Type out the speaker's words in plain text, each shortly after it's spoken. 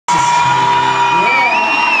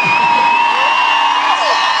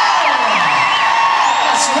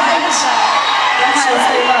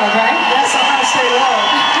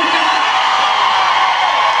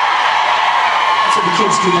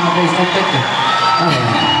kids do nowadays, don't think they? Oh,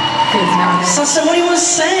 yeah. Kids nowadays. So I said, what do you want to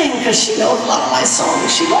sing? Because she knows a lot of my songs.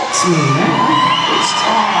 She likes me, man.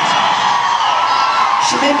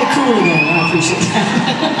 She made me cool again. I appreciate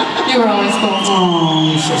that. You were always cool. Oh,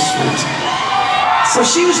 you're so sweet. So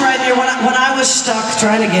she was right here. When I was stuck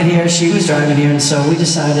trying to get here, she was driving here, and so we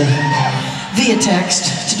decided via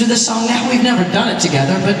text to do this song. Now, we've never done it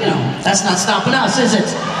together, but, you know, that's not stopping us, is it?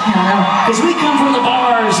 Because we come from the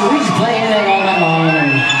bars, we just play anything all night long.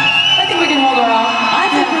 And I think we can hold our own. I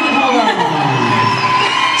think we can hold our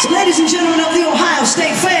own. So, ladies and gentlemen of the Ohio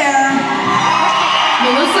State Fair,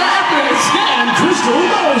 Melissa Etheridge and Crystal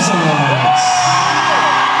bowersox.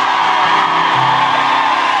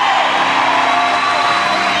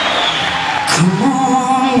 Come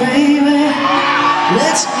on, baby,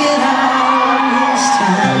 let's get out this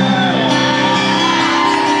time.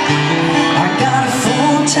 I got a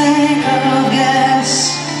full tank of gas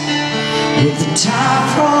with the top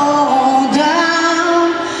rolled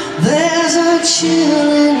down. There's a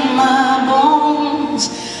chill in my bones.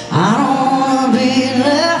 I don't wanna be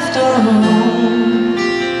left alone.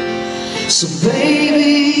 So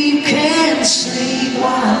baby, you can't sleep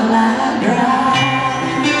while I drive.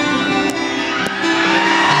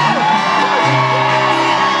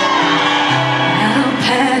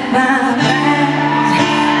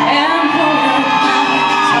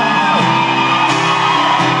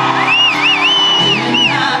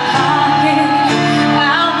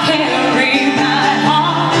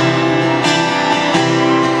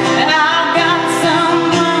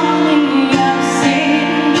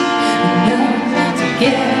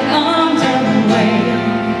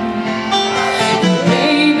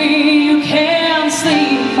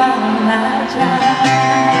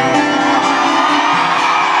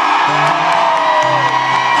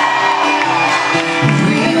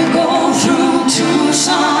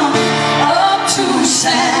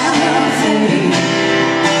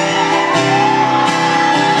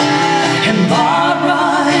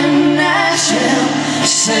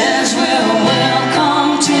 Says we're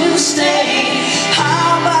welcome to stay.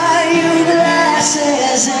 I'll buy you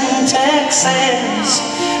glasses in Texas,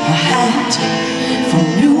 a hat from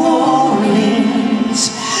New Orleans.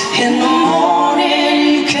 In the morning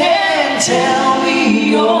you can tell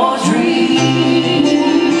me your dream.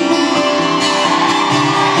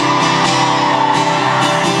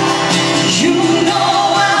 You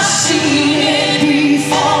know I've seen it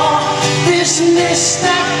before, this mist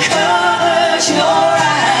that covers your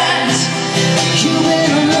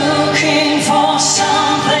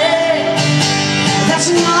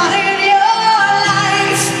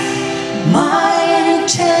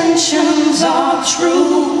are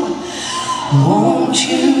true. Won't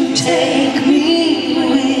you take me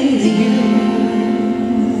with you?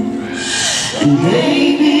 And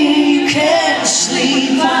baby, you can't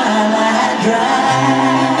sleep while I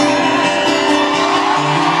drive.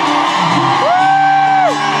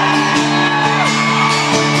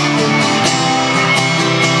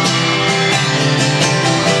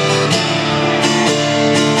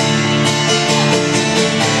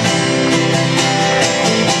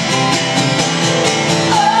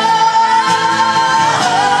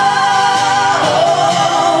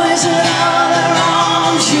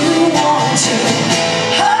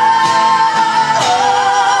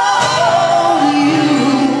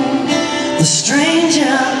 The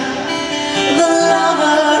stranger, the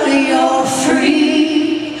lover, you're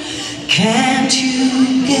free. Can't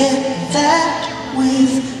you get that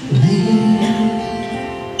with me?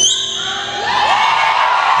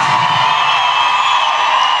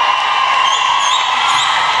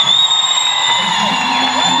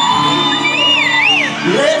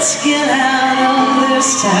 Let's get out of this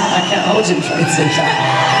town. I can't hold you for it sometimes.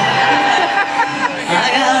 I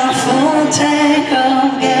got a full tank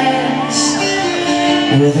of gas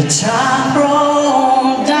with a top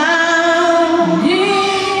rolled down.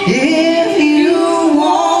 If you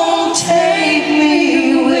won't take me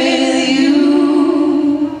with you,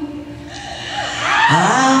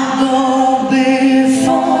 I'll go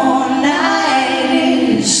before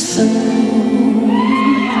night is through.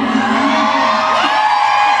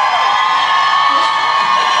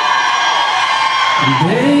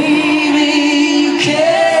 Baby, you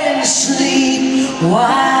can't sleep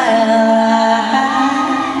while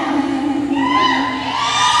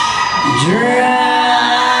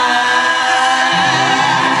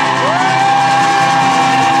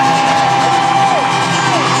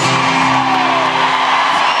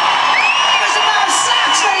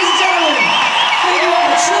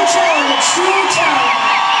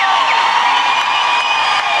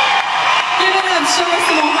Show us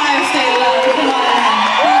some Ohio State love. Come on.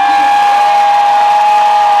 Thank you.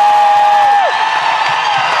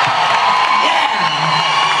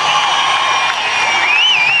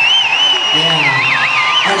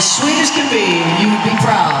 as can be. You would be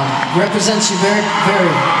proud. Represents you very,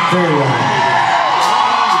 very, very well.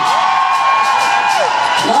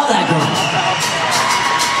 Love that girl.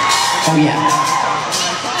 Oh yeah.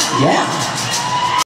 Yeah.